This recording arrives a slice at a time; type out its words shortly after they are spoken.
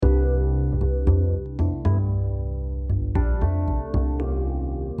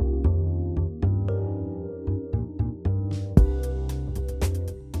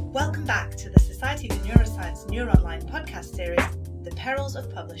Science New Online podcast series, The Perils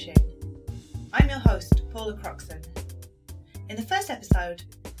of Publishing. I'm your host, Paula Croxon. In the first episode,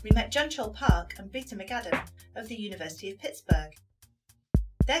 we met Junchol Park and Beta McAdam of the University of Pittsburgh.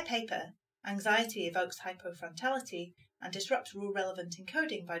 Their paper, Anxiety Evokes Hypofrontality and Disrupts Rule-Relevant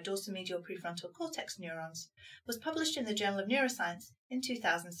Encoding by Dorsomedial Prefrontal Cortex Neurons, was published in the Journal of Neuroscience in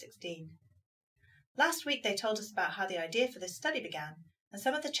 2016. Last week they told us about how the idea for this study began and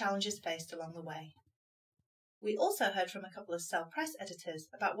some of the challenges faced along the way. We also heard from a couple of Cell Press editors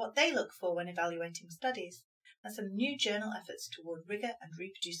about what they look for when evaluating studies and some new journal efforts toward rigour and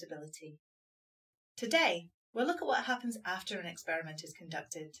reproducibility. Today, we'll look at what happens after an experiment is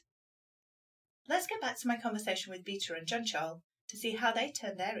conducted. Let's get back to my conversation with Beta and Junchol to see how they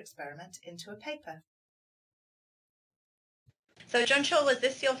turned their experiment into a paper. So Junchol, was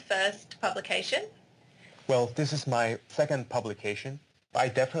this your first publication? Well, this is my second publication. I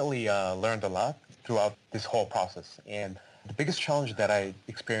definitely learned a lot throughout this whole process. And the biggest challenge that I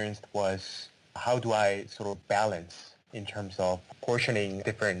experienced was how do I sort of balance in terms of portioning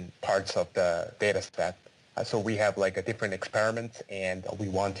different parts of the data set. So we have like a different experiments and we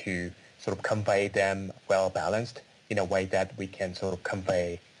want to sort of convey them well balanced in a way that we can sort of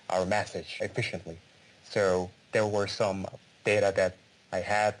convey our message efficiently. So there were some data that I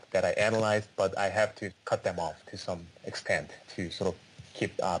had that I analyzed, but I have to cut them off to some extent to sort of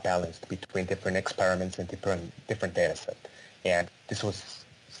keep balanced between different experiments and different data sets. And this was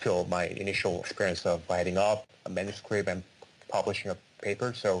still my initial experience of writing up a manuscript and publishing a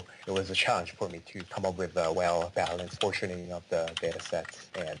paper, so it was a challenge for me to come up with a well-balanced portioning of the data sets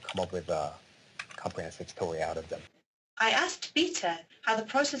and come up with a comprehensive story out of them. I asked Beta how the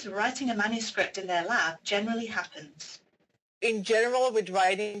process of writing a manuscript in their lab generally happens. In general, with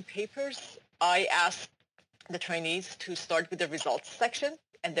writing papers, I ask the trainees to start with the results section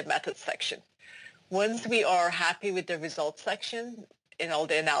and the methods section. Once we are happy with the results section in all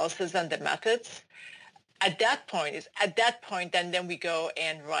the analysis and the methods, at that point, then we go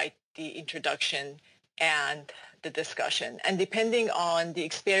and write the introduction and the discussion. And depending on the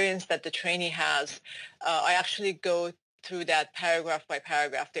experience that the trainee has, I actually go through that paragraph by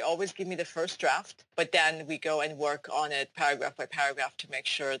paragraph. They always give me the first draft, but then we go and work on it paragraph by paragraph to make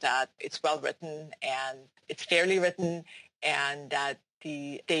sure that it's well written and it's fairly written and that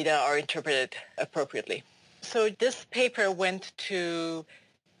the data are interpreted appropriately. So this paper went to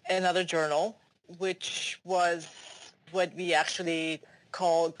another journal, which was what we actually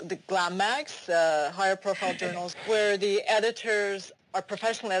call the glam mags, higher profile journals, where the editors are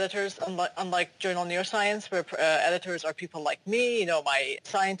professional editors, unlike Journal Neuroscience, where editors are people like me, my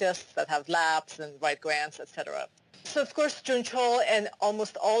scientists that have labs and write grants, etc. So of course, Junchol and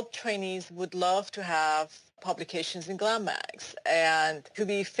almost all trainees would love to have publications in glam mags. And to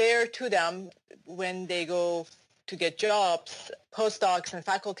be fair to them, when they go to get jobs, postdocs and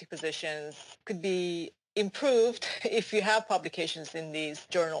faculty positions could be improved if you have publications in these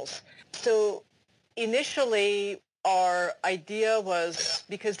journals. So initially, our idea was,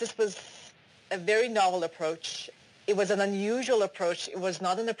 because this was a very novel approach, it was an unusual approach. It was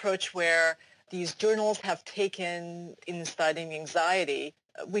not an approach where these journals have taken in studying anxiety.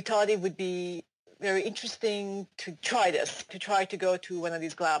 We thought it would be very interesting to try this, to try to go to one of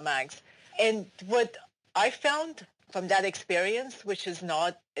these glam mags. And what I found from that experience, which is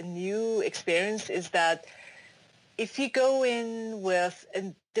not a new experience, is that if you go in with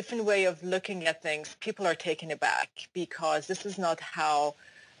a different way of looking at things, people are taken aback because this is not how,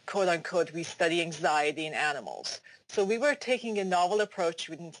 quote unquote, we study anxiety in animals. So we were taking a novel approach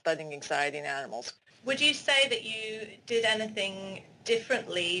in studying anxiety in animals. Would you say that you did anything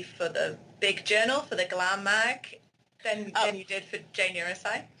differently for the big journal, for the glam mag, than you did for J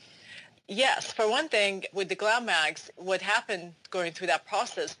Neurosci? Yes. For one thing, with the glam mags, what happened going through that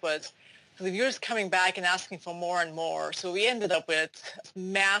process was reviewers coming back and asking for more and more. So we ended up with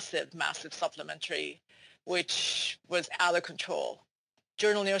massive supplementary, which was out of control.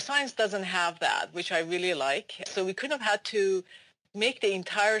 Journal Neuroscience doesn't have that, which I really like. So we couldn't have had to make the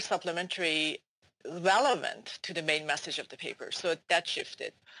entire supplementary relevant to the main message of the paper. So that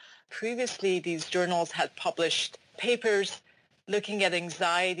shifted. Previously, these journals had published papers looking at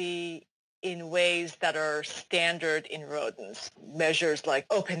anxiety in ways that are standard in rodents. Measures like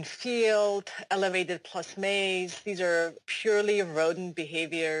open field, elevated plus maze, these are purely rodent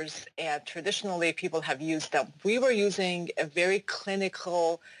behaviors, and traditionally people have used them. We were using a very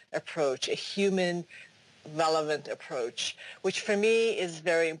clinical approach, a human relevant approach, which for me is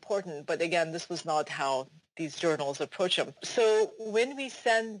very important. But again, this was not how these journals approach them. So when we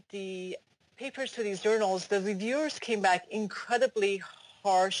send the papers to these journals, the reviewers came back incredibly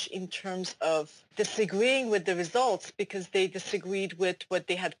harsh in terms of disagreeing with the results because they disagreed with what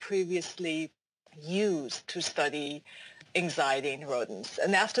they had previously used to study anxiety in rodents.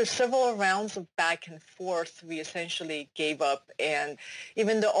 And after several rounds of back and forth, we essentially gave up. And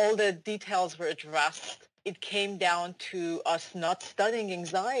even though all the details were addressed, it came down to us not studying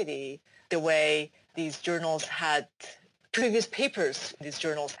anxiety the way these journals had, previous papers these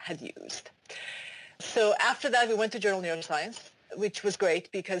journals had used. So after that, we went to Journal Neuroscience, which was great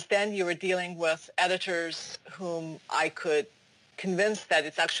because then you were dealing with editors whom I could convince that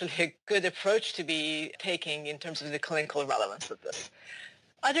it's actually a good approach to be taking in terms of the clinical relevance of this.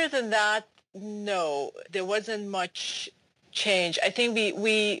 Other than that, no, there wasn't much change. I think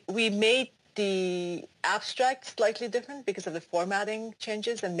we made the abstract slightly different because of the formatting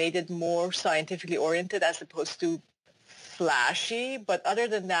changes and made it more scientifically oriented as opposed to flashy. But other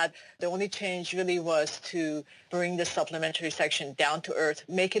than that, the only change really was to bring the supplementary section down to earth,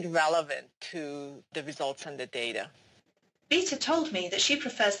 make it relevant to the results and the data. Beta told me that she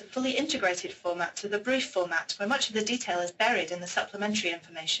prefers the fully integrated format to the brief format where much of the detail is buried in the supplementary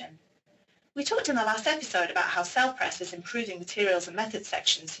information. We talked in the last episode about how CellPress is improving materials and methods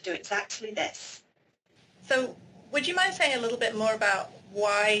sections to do exactly this. So would you mind saying a little bit more about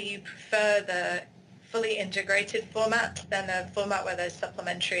why you prefer the fully integrated format than a format where there's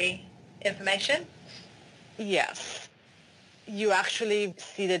supplementary information? Yes. You actually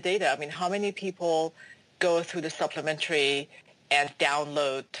see the data. I mean, how many people go through the supplementary and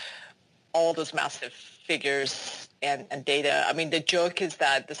download all those massive figures and data? I mean, the joke is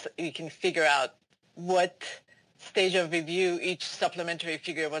that you can figure out what stage of review each supplementary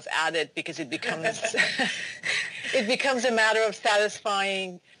figure was added because it becomes it becomes a matter of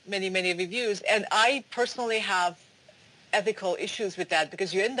satisfying many reviews. And I personally have ethical issues with that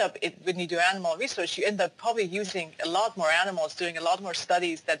because you end up, when you do animal research, you end up probably using a lot more animals, doing a lot more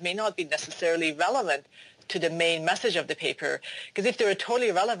studies that may not be necessarily relevant to the main message of the paper. Because if they were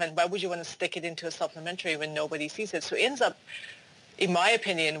totally relevant, why would you want to stick it into a supplementary when nobody sees it? So it ends up, in my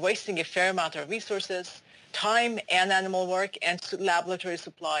opinion, wasting a fair amount of resources, time and animal work and laboratory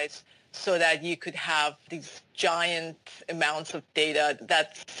supplies so that you could have these giant amounts of data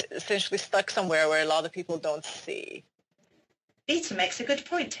that's essentially stuck somewhere where a lot of people don't see. Beta makes a good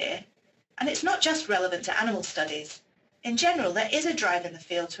point here, and it's not just relevant to animal studies. In general, there is a drive in the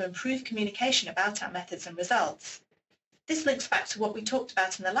field to improve communication about our methods and results. This links back to what we talked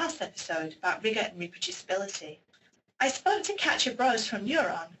about in the last episode about rigor and reproducibility. I spoke to Katja Brose from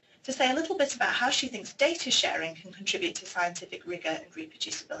Neuron to say a little bit about how she thinks data sharing can contribute to scientific rigor and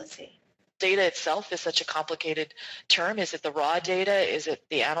reproducibility. Data itself is such a complicated term. Is it the raw data? Is it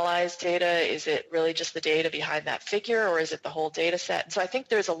the analyzed data? Is it really just the data behind that figure, or is it the whole data set? And so I think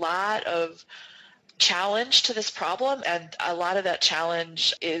there's a lot of challenge to this problem, and a lot of that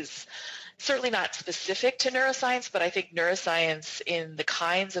challenge is certainly not specific to neuroscience, but I think neuroscience in the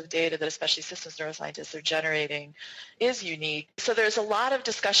kinds of data that especially systems neuroscientists are generating is unique. So there's a lot of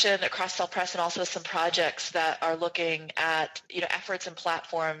discussion across CellPress and also some projects that are looking at efforts and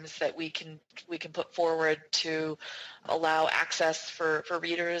platforms that we can put forward to allow access for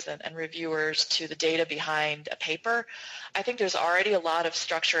readers and reviewers to the data behind a paper. I think there's already a lot of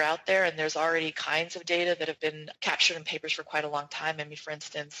structure out there, and there's already kinds of data that have been captured in papers for quite a long time. I mean, for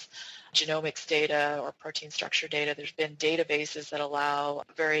instance, genomics data or protein structure data. There's been databases that allow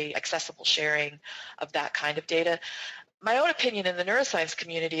very accessible sharing of that kind of data. My own opinion in the neuroscience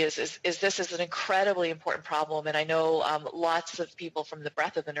community is this is an incredibly important problem, and I know lots of people from the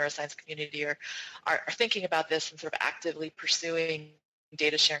breadth of the neuroscience community are thinking about this and sort of actively pursuing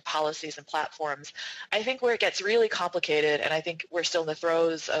data sharing policies and platforms. I think where it gets really complicated, and I think we're still in the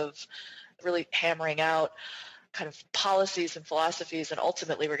throes of really hammering out kind of policies and philosophies, and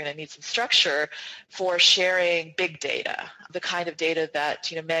ultimately we're going to need some structure for sharing big data, the kind of data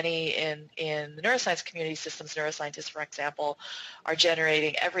that many in the neuroscience community, systems neuroscientists, for example, are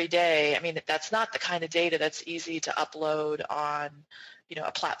generating every day. I mean, that's not the kind of data that's easy to upload on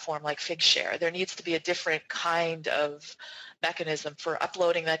a platform like Figshare. There needs to be a different kind of mechanism for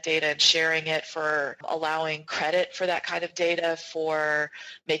uploading that data and sharing it, for allowing credit for that kind of data, for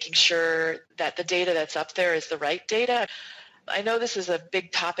making sure that the data that's up there is the right data. I know this is a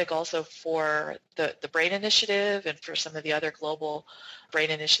big topic also for the BRAIN Initiative and for some of the other global BRAIN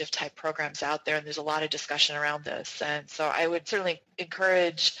Initiative type programs out there, and there's a lot of discussion around this. And so I would certainly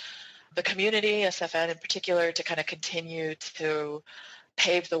encourage the community, SFN in particular, to kind of continue to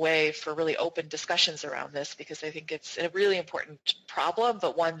pave the way for really open discussions around this, because I think it's a really important problem,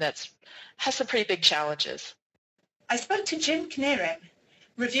 but one that has some pretty big challenges. I spoke to Jim Knierim,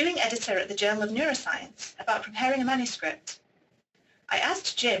 reviewing editor at the Journal of Neuroscience, about preparing a manuscript. I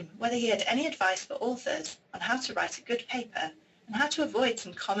asked Jim whether he had any advice for authors on how to write a good paper and how to avoid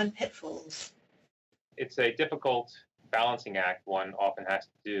some common pitfalls. It's a difficult balancing act one often has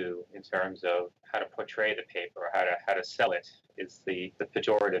to do in terms of how to portray the paper, or how to sell it is the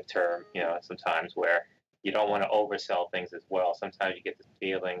pejorative term, sometimes, where you don't want to oversell things as well. Sometimes you get the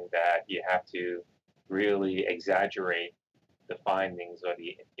feeling that you have to really exaggerate the findings or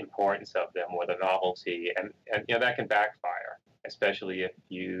the importance of them or the novelty, and that can backfire, especially if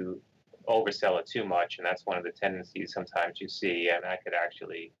you oversell it too much, and that's one of the tendencies sometimes you see, and that could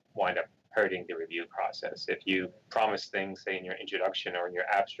actually wind up hurting the review process. If you promise things, say in your introduction or in your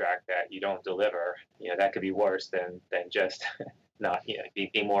abstract, that you don't deliver, that could be worse than just not,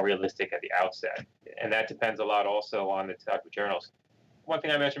 being more realistic at the outset. And that depends a lot also on the type of journals. One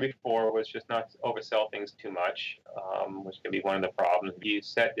thing I mentioned before was just not to oversell things too much, which can be one of the problems. If you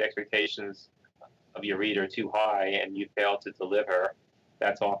set the expectations of your reader too high and you fail to deliver,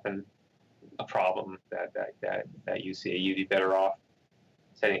 that's often a problem that you see. You'd be better off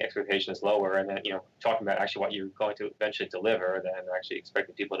setting expectations lower and then, talking about actually what you're going to eventually deliver than actually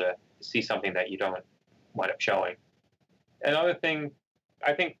expecting people to see something that you don't wind up showing. Another thing,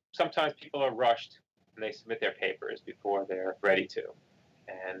 I think sometimes people are rushed when they submit their papers before they're ready to.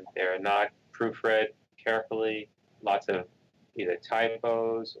 And they're not proofread carefully, lots of either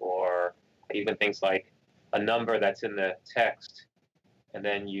typos or even things like a number that's in the text, and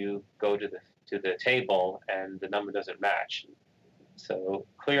then you go to the table and the number doesn't match. So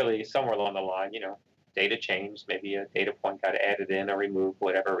clearly, somewhere along the line, data changed. Maybe a data point got added in or removed for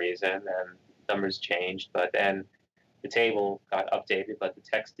whatever reason, and numbers changed. But then the table got updated, but the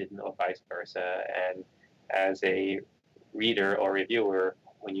text didn't, or vice versa. And as a reader or reviewer,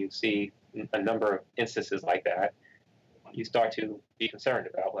 when you see a number of instances like that, you start to be concerned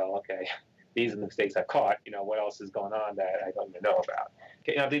about, well, okay, these are the mistakes I've caught. What else is going on that I don't even know about?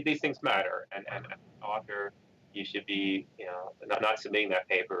 Okay, these things matter, and as an author, you should be, not submitting that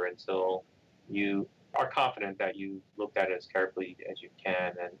paper until you are confident that you looked at it as carefully as you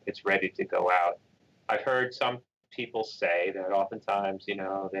can and it's ready to go out. I've heard some people say that oftentimes, they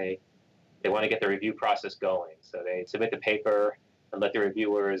want to get the review process going, so they submit the paper and let the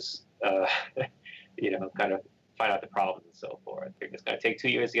reviewers, kind of find out the problems and so forth. It's going to take 2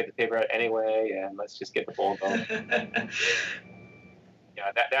 years to get the paper out anyway, and let's just get the ball going.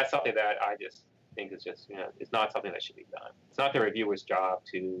 That's something that I just think is just, it's not something that should be done. It's not the reviewer's job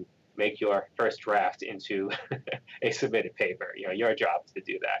to make your first draft into a submitted paper. Your job is to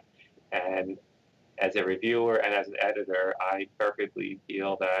do that. And as a reviewer and as an editor, I perfectly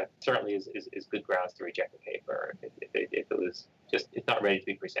feel that certainly is good grounds to reject the paper if it was just, it's not ready to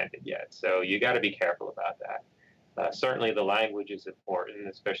be presented yet. So you got to be careful about that. Certainly the language is important,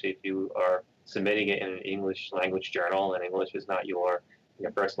 especially if you are submitting it in an English language journal and English is not your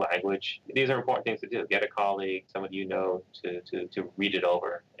first language. These are important things to do. Get a colleague, someone to read it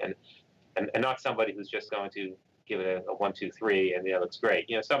over, and not somebody who's just going to give it a 1, 2, 3 and looks great.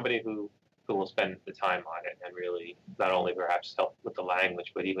 Somebody who will spend the time on it and really not only perhaps help with the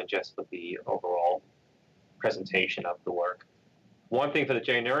language, but even just with the overall presentation of the work. One thing for the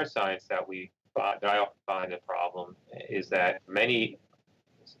J Neuroscience that I often find a problem is that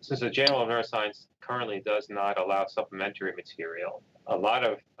since the Journal of Neuroscience currently does not allow supplementary material, a lot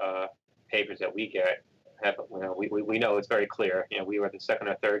of papers that we get have, we know it's very clear. We were the second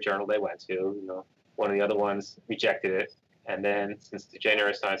or third journal they went to. One of the other ones rejected it. And then since the J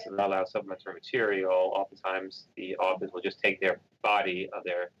Neuroscience does not allow supplementary material, oftentimes the authors will just take their body of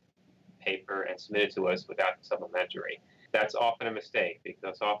their paper and submit it to us without the supplementary. That's often a mistake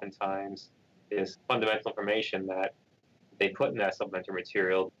because oftentimes there's fundamental information that they put in that supplementary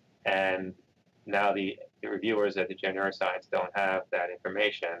material, and now the reviewers at the J Neuroscience don't have that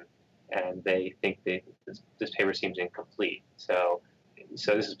information, and they think this paper seems incomplete. So this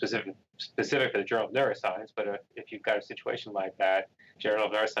is specific for the Journal of Neuroscience, but if you've got a situation like that, Journal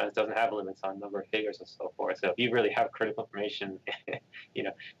of Neuroscience doesn't have limits on number of figures and so forth. So if you really have critical information,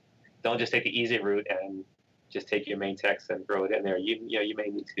 don't just take the easy route and just take your main text and throw it in there. You may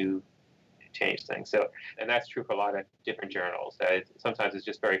need to change things. So, and that's true for a lot of different journals. Sometimes it's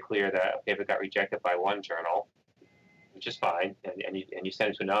just very clear that a paper got rejected by one journal, which is fine, and you send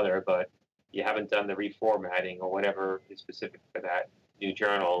it to another, but you haven't done the reformatting or whatever is specific for that new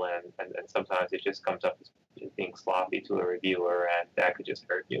journal, and sometimes it just comes up as being sloppy to a reviewer, and that could just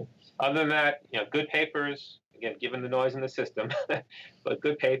hurt you. Other than that, good papers, again, given the noise in the system, but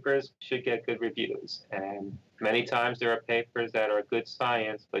good papers should get good reviews. And many times there are papers that are good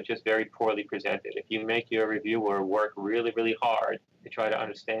science, but just very poorly presented. If you make your reviewer work really, really hard to try to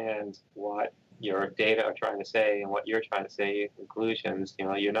understand what your data are trying to say and what you're trying to say, conclusions,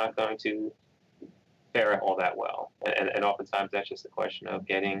 you're not going to fare all that well. And oftentimes that's just a question of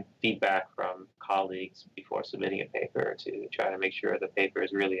getting feedback from colleagues before submitting a paper to try to make sure the paper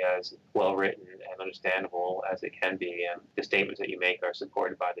is really as well written and understandable as it can be, and the statements that you make are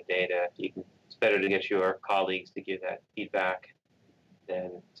supported by the data. It's better to get your colleagues to give that feedback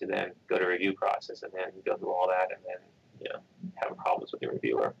than to then go to review process and then go through all that and then have problems with the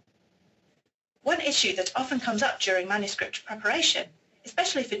reviewer. One issue that often comes up during manuscript preparation,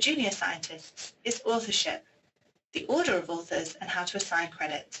 especially for junior scientists, is authorship, the order of authors and how to assign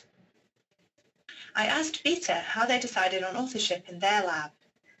credit. I asked Beta how they decided on authorship in their lab.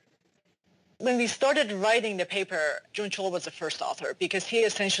 When we started writing the paper, Jun-Chul was the first author because he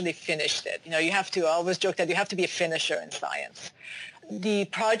essentially finished it. I always joke that you have to be a finisher in science. The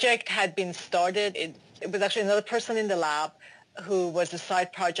project had been started. It was actually another person in the lab who was a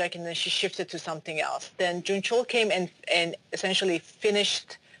side project, and then she shifted to something else. Then Jun-Chul came and essentially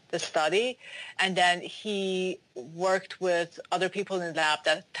finished the study, and then he worked with other people in the lab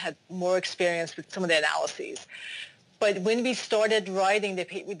that had more experience with some of the analyses. But when we started writing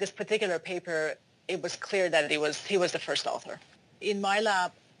this particular paper, it was clear that he was the first author. In my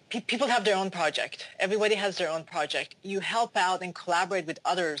lab, people have their own project. Everybody has their own project. You help out and collaborate with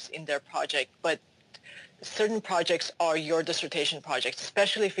others in their project, but certain projects are your dissertation projects,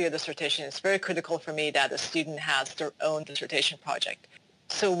 especially for your dissertation. It's very critical for me that a student has their own dissertation project.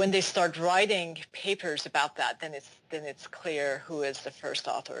 So when they start writing papers about that, then it's clear who is the first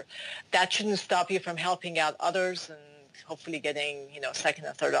author. That shouldn't stop you from helping out others and hopefully getting, second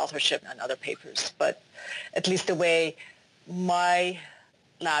and third authorship on other papers. But at least the way my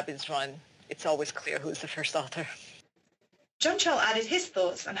lab is run, it's always clear who's the first author. Jun-Chul added his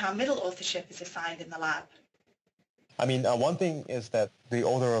thoughts on how middle authorship is assigned in the lab. One thing is that the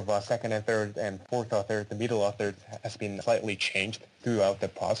order of second and third and fourth author, the middle author, has been slightly changed throughout the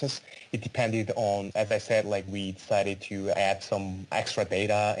process. It depended on, as I said, we decided to add some extra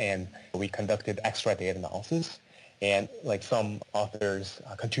data and we conducted extra data analysis. And some authors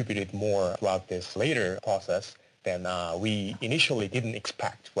contributed more throughout this later process than we initially didn't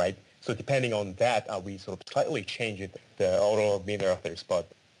expect, right? So depending on that, we sort of slightly changed the order of middle authors,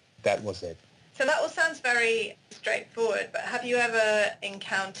 but that was it. So that all sounds very straightforward, but have you ever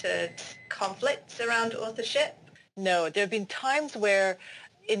encountered conflicts around authorship? No, there have been times where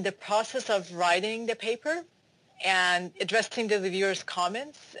in the process of writing the paper and addressing the reviewer's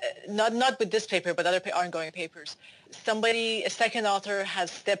comments, not with this paper, but other ongoing papers, a second author has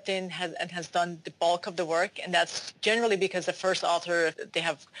stepped in and has done the bulk of the work, and that's generally because the first author, they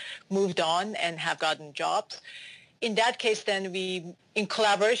have moved on and have gotten jobs. In that case, then in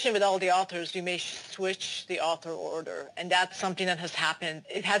collaboration with all the authors, we may switch the author order, and that's something that has happened.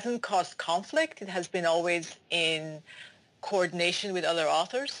 It hasn't caused conflict. It has been always in coordination with other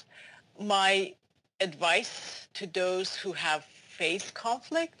authors. My advice to those who have faced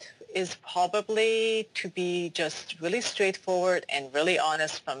conflict is probably to be just really straightforward and really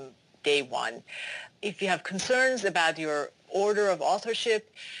honest from day one. If you have concerns about your order of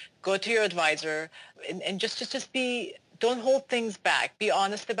authorship, go to your advisor and just don't hold things back. Be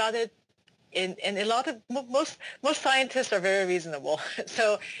honest about it. And most scientists are very reasonable.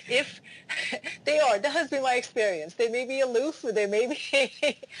 So if that has been my experience. They may be aloof, they may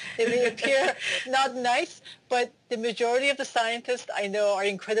appear not nice, but the majority of the scientists I know are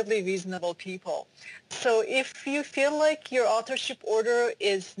incredibly reasonable people. So if you feel like your authorship order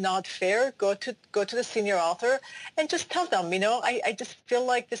is not fair, go to the senior author and just tell them, I just feel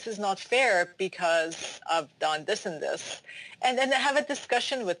like this is not fair because I've done this and this, and then have a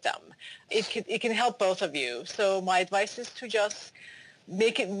discussion with them. It can help both of you. So my advice is to just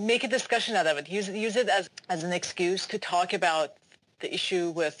make a discussion out of it. Use it as an excuse to talk about the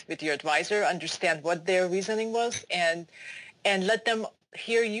issue with your advisor, understand what their reasoning was, and let them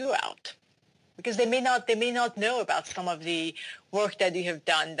hear you out. Because they may not know about some of the work that you have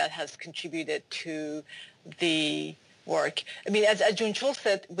done that has contributed to the work. As Jun-Chul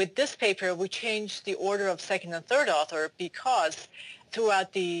said, with this paper, we changed the order of second and third author because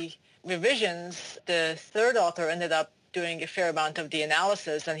throughout the revisions, the third author ended up doing a fair amount of the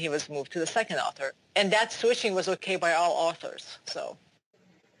analysis and he was moved to the second author. And that switching was okay by all authors. So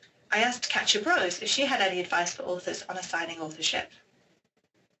I asked Katja Brose if she had any advice for authors on assigning authorship.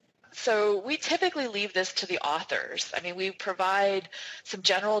 So we typically leave this to the authors. We provide some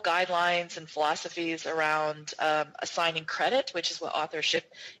general guidelines and philosophies around assigning credit, which is what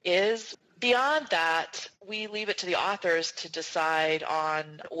authorship is. Beyond that, we leave it to the authors to decide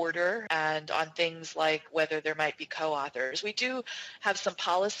on order and on things like whether there might be co-authors. We do have some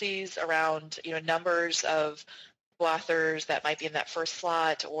policies around, numbers of authors that might be in that first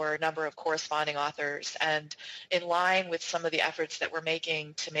slot or a number of corresponding authors. And in line with some of the efforts that we're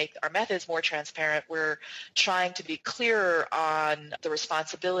making to make our methods more transparent, we're trying to be clearer on the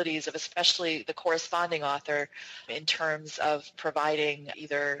responsibilities of especially the corresponding author in terms of providing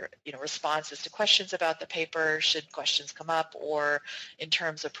either responses to questions about the paper should questions come up, or in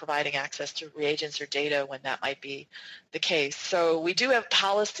terms of providing access to reagents or data when that might be the case. So we do have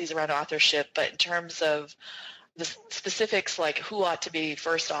policies around authorship, but in terms of the specifics like who ought to be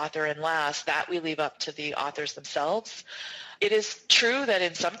first author and last, that we leave up to the authors themselves. It is true that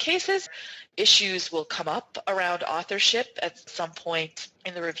in some cases, issues will come up around authorship at some point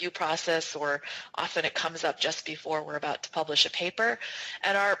in the review process, or often it comes up just before we're about to publish a paper.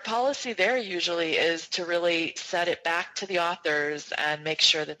 And our policy there usually is to really set it back to the authors and make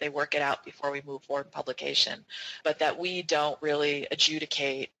sure that they work it out before we move forward in publication, but that we don't really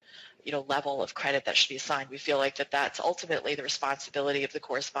adjudicate level of credit that should be assigned. We feel like that's ultimately the responsibility of the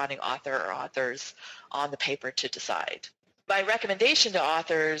corresponding author or authors on the paper to decide. My recommendation to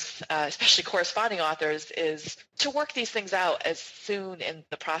authors, especially corresponding authors, is to work these things out as soon in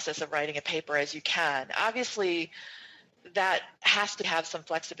the process of writing a paper as you can. Obviously, that has to have some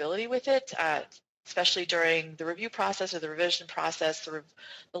flexibility with it, especially during the review process or the revision process. Sort of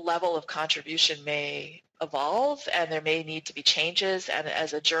the level of contribution may evolve and there may need to be changes, and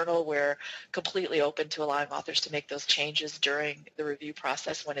as a journal we're completely open to allowing authors to make those changes during the review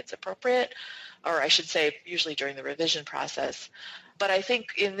process when it's appropriate, or I should say usually during the revision process. But I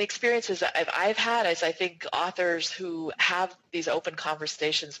think in the experiences that I've had, I think authors who have these open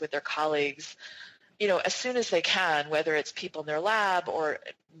conversations with their colleagues as soon as they can, whether it's people in their lab or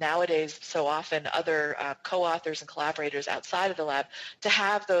nowadays so often other co-authors and collaborators outside of the lab, to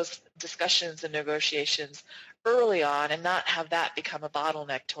have those discussions and negotiations early on and not have that become a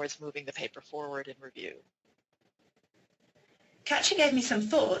bottleneck towards moving the paper forward in review. Katja gave me some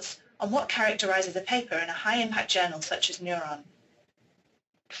thoughts on what characterizes a paper in a high-impact journal such as Neuron.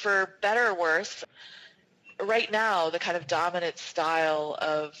 For better or worse, right now, the kind of dominant style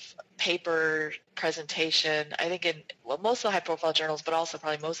of paper presentation, I think in most of the high-profile journals, but also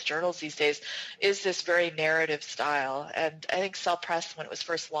probably most journals these days, is this very narrative style. And I think Cell Press, when it was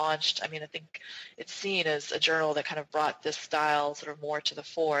first launched, I think it's seen as a journal that kind of brought this style sort of more to the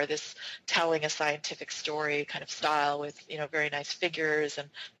fore, this telling a scientific story kind of style with, very nice figures and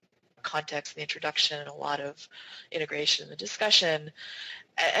context in the introduction and a lot of integration in the discussion.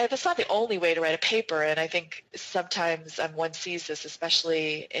 And that's not the only way to write a paper, and I think sometimes one sees this,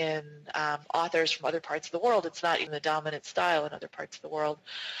 especially in authors from other parts of the world. It's not even the dominant style in other parts of the world,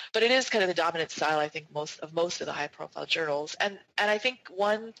 but it is kind of the dominant style, I think, most of the high-profile journals. And I think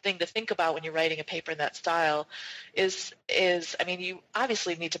one thing to think about when you're writing a paper in that style is you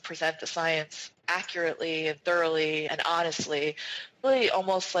obviously need to present the science accurately and thoroughly and honestly, really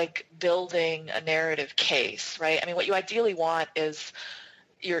almost like building a narrative case, right? What you ideally want is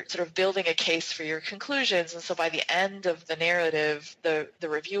you're sort of building a case for your conclusions, and so by the end of the narrative, the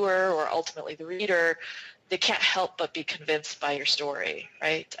reviewer or ultimately the reader, they can't help but be convinced by your story,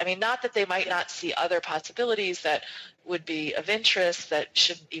 right? Not that they might not see other possibilities that would be of interest that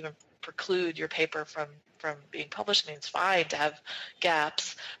shouldn't even preclude your paper from being published. It's fine to have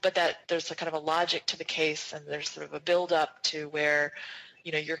gaps, but that there's a kind of a logic to the case, and there's sort of a build-up to where,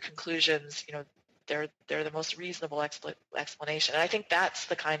 your conclusions, they're the most reasonable explanation. And I think that's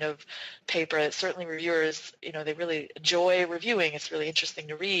the kind of paper that certainly reviewers, they really enjoy reviewing. It's really interesting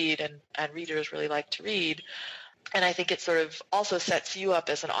to read, and readers really like to read. And I think it sort of also sets you up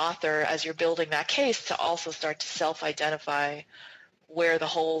as an author, as you're building that case, to also start to self-identify where the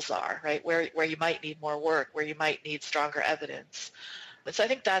holes are, right? Where you might need more work, where you might need stronger evidence. And so I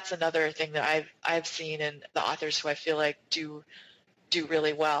think that's another thing that I've seen in the authors who I feel like do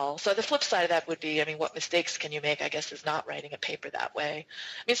really well. So the flip side of that would be, what mistakes can you make, I guess, is not writing a paper that way.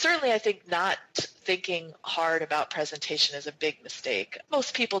 Certainly I think not thinking hard about presentation is a big mistake.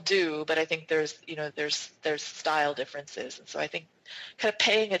 Most people do, but I think there's style differences. And so I think kind of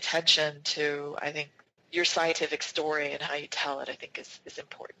paying attention to, your scientific story and how you tell it, I think is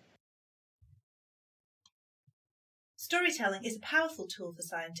important. Storytelling is a powerful tool for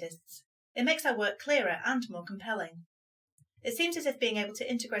scientists. It makes our work clearer and more compelling. It seems as if being able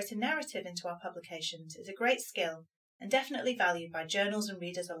to integrate a narrative into our publications is a great skill and definitely valued by journals and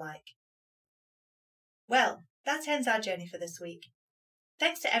readers alike. Well, that ends our journey for this week.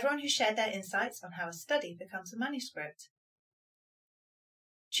 Thanks to everyone who shared their insights on how a study becomes a manuscript.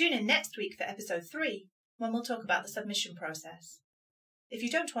 Tune in next week for episode 3, when we'll talk about the submission process. If you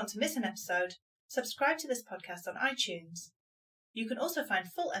don't want to miss an episode, subscribe to this podcast on iTunes. You can also find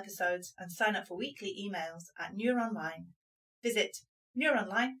full episodes and sign up for weekly emails at Neuronline. Visit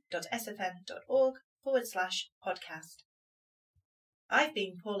neuronline.sfn.org/podcast. I've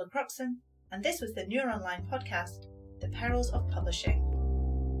been Paula Croxon, and this was the Neuronline podcast, The Perils of Publishing.